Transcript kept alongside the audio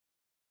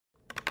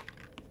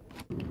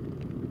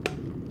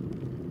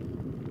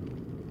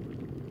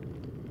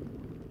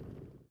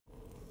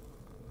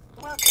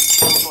Welcome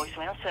to your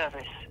voicemail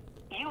service.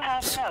 You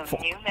have no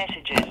new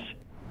messages.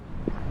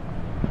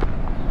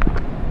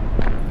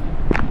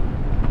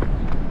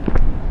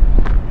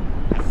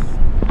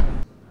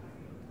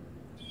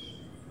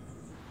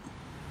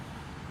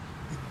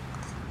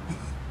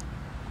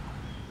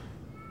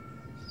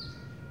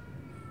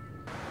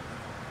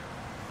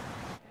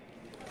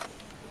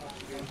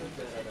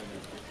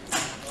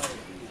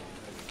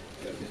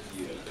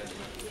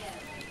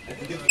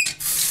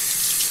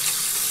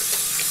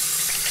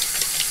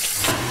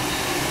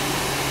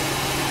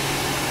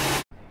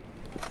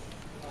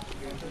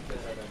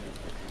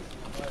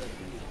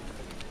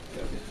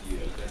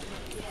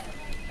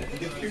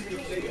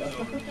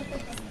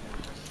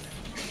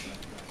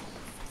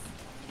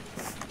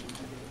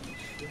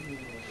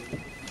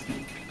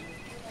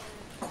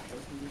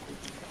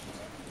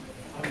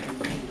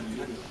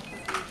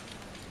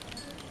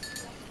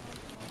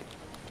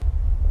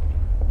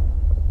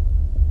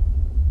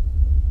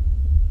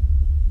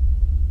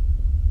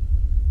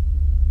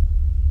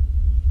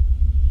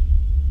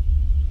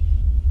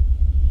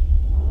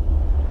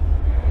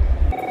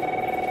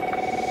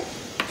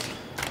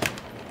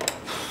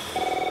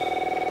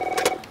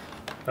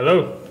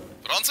 Hello.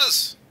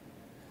 Francis.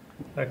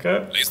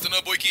 Okay. Luister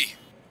nou, boykie.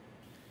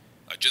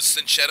 I just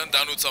sent Sharon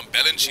download some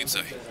balance sheets,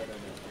 eh?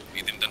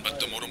 Need them done by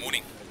tomorrow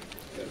morning.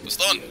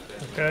 Verstaan?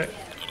 Okay.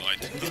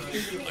 Alright.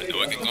 I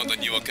know I can count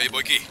on you, okay,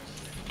 boykie?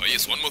 Oh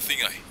yes, one more thing,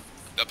 eh?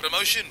 That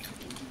promotion.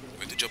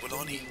 Went to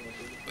Jabulani.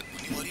 But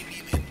money worry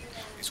me, man.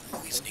 There's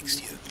always next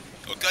year.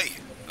 Okay,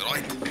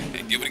 right.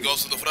 En give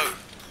regards to the vrou.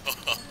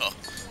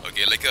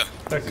 Okay, lekker.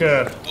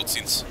 Lekker. Tot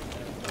ziens.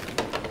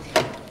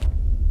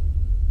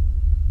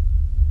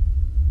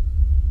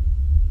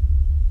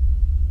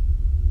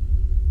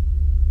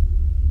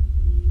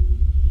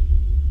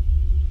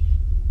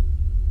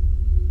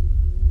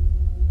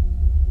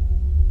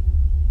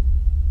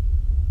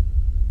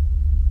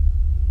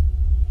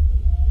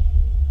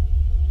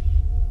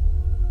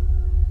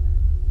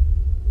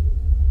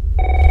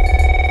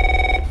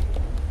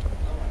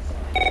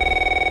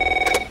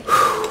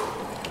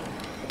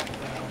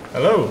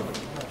 Hello.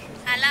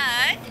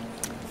 Hello?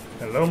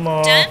 Hello,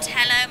 Ma. Don't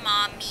hello,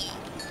 mommy.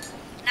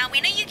 Now,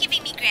 when are you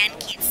giving me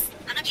grandkids?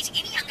 I'm not getting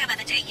any younger by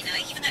the day, you know,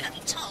 even though I've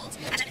been told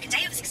I don't look a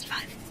day over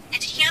 65.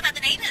 And did you hear about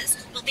the neighbours?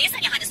 Well, their son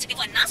behind us took me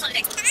for a nice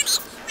holiday.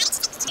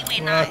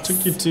 Anywhere Well, I nice.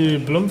 took you to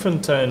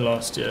Bloemfontein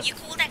last year. You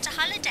call that a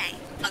holiday?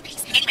 Oh,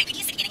 please. Anyway, good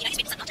news again, and you know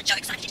his bills are not a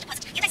joke, so I can get a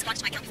deposit. Get that gone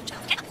to my account before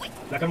 12. Okay, my boy?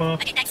 Lekker, Ma.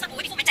 Okay, thanks, my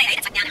boy. Before midday,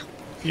 that's like now.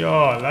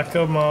 Ja,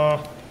 lekker, Ma.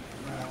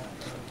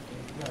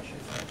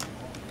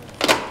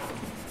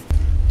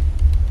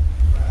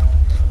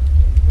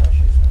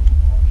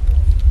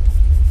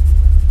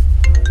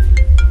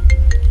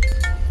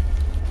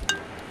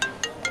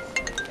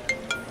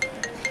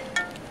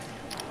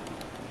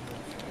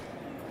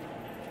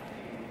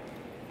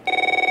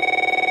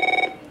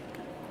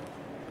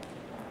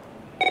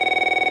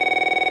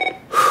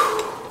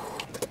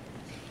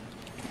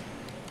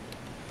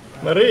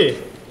 Marie,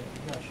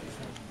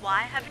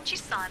 Why haven't you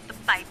signed the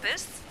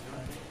papers?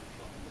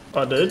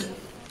 I did.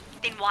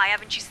 Then why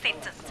haven't you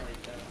sent it?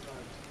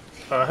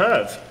 I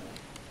have.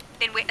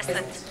 Then where is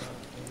it?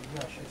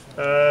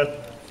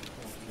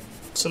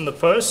 It's in the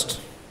post.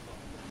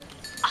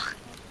 Ugh,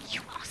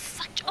 you are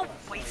such a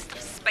waste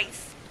of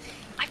space.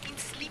 I've been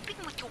sleeping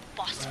with your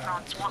boss,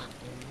 Francois.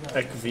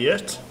 Ek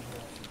weet.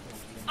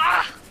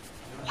 Ugh,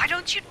 why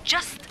don't you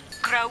just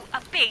grow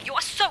a pair? You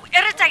are so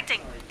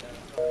irritating.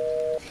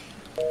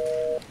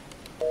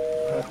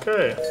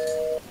 Okay.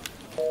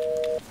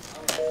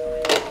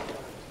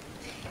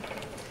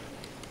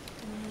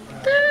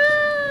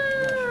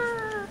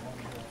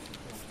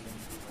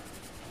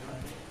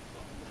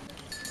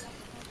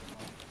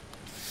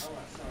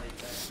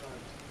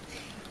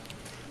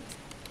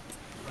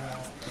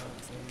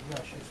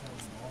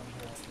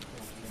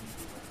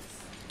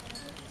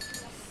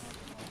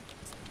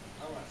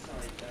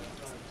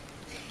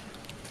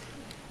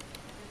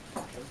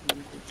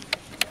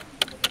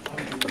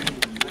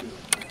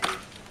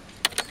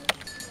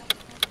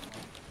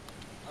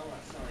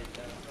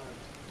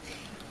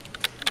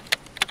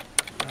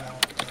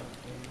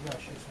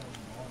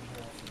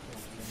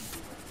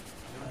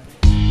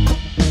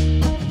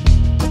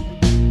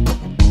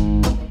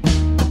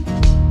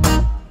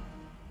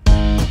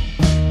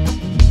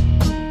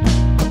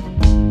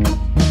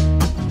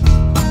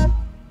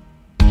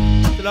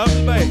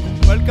 Salaam bhai,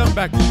 welcome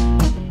back.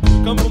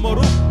 Come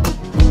tomorrow.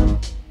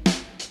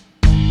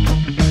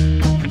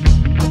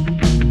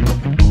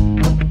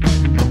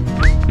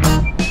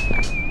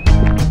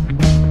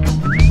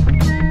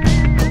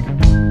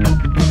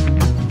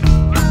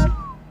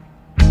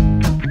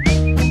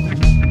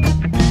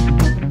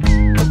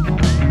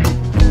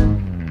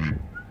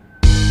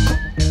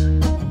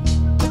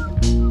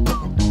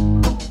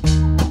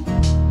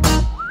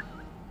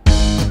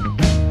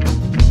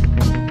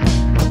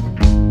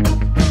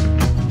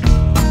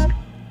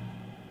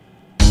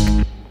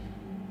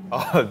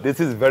 Oh,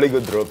 this is very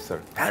good rope, sir.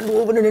 Hand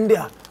woven in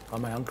India. Oh,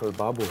 my uncle,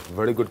 Babu.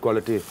 Very good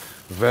quality.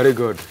 Very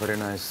good. Very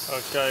nice.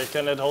 Okay,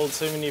 can it hold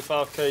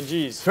 75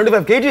 kgs?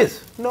 25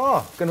 kgs?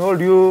 No. Can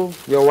hold you,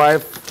 your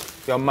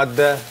wife, your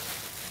mother,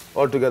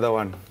 all together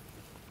one.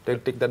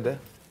 Take that there.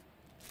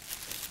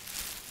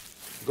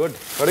 Good.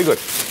 Very good.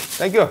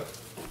 Thank you.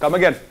 Come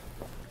again.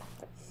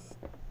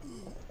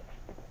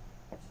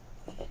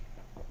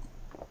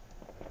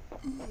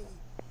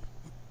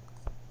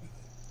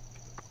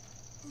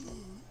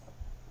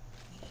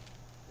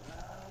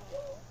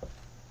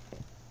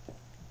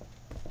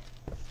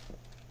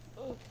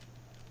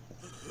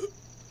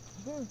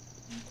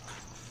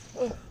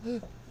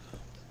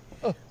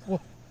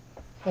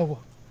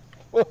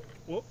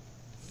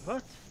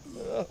 What?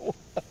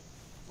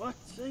 What?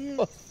 Say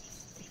it.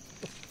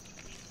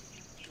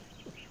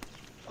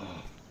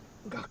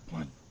 Gak,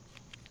 man.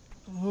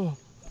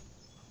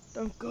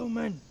 Don't go,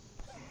 man.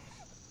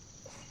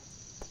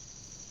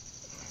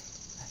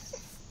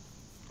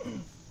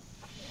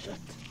 Shit.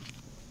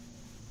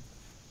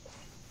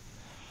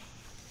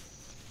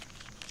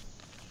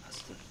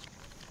 Bastard.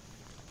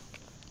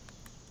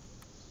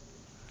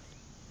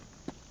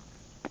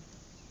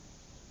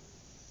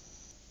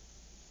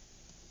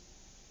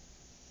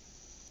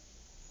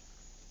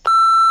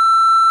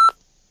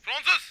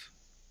 Francis!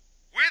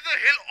 Where the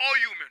hell are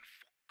you, man?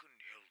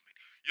 Fucking hell, man.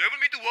 You haven't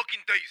been to work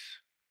in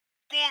days.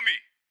 Call me.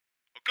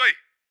 Okay?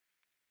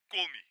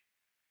 Call me.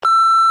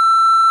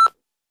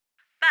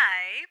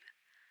 Babe,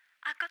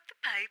 I got the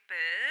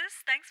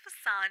papers. Thanks for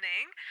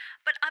signing.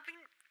 But I've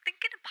been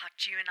thinking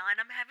about you and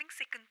I'm having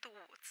second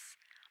thoughts.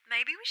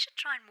 Maybe we should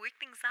try and work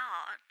things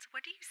out.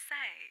 What do you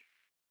say?